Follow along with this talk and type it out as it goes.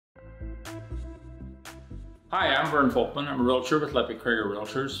Hi, I'm Verne Folkmann. I'm a realtor with Lepke Krager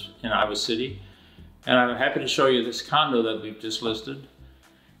Realtors in Iowa City, and I'm happy to show you this condo that we've just listed.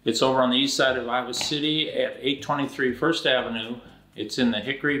 It's over on the east side of Iowa City at 823 First Avenue. It's in the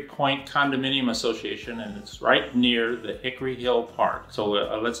Hickory Point Condominium Association, and it's right near the Hickory Hill Park. So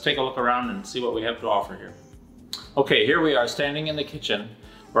let's take a look around and see what we have to offer here. Okay, here we are standing in the kitchen,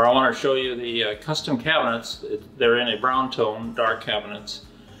 where I want to show you the custom cabinets. They're in a brown tone, dark cabinets.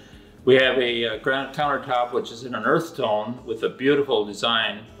 We have a granite countertop, which is in an earth tone with a beautiful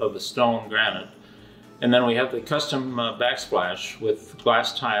design of the stone granite. And then we have the custom backsplash with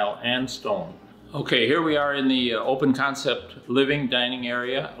glass tile and stone. Okay, here we are in the open concept living dining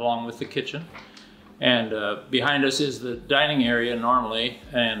area along with the kitchen. And behind us is the dining area normally,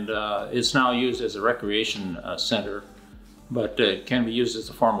 and it's now used as a recreation center, but it can be used as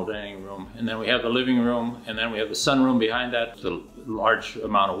a formal dining room. And then we have the living room, and then we have the sunroom behind that, the large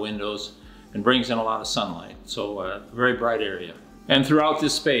amount of windows, and brings in a lot of sunlight. So a very bright area. And throughout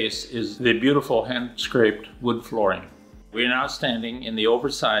this space is the beautiful hand-scraped wood flooring. We're now standing in the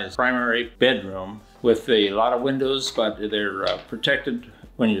oversized primary bedroom with a lot of windows, but they're protected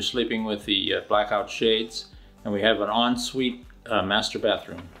when you're sleeping with the blackout shades. And we have an ensuite master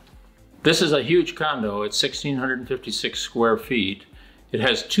bathroom. This is a huge condo. It's 1,656 square feet. It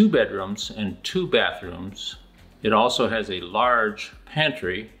has 2 bedrooms and 2 bathrooms. It also has a large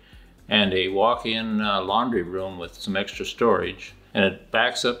pantry and a walk-in laundry room with some extra storage. And it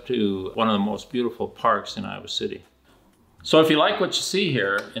backs up to one of the most beautiful parks in Iowa City. So if you like what you see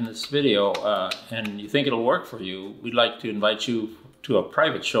here in this video and you think it'll work for you, we'd like to invite you to a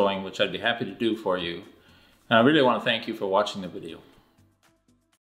private showing, which I'd be happy to do for you. And I really want to thank you for watching the video.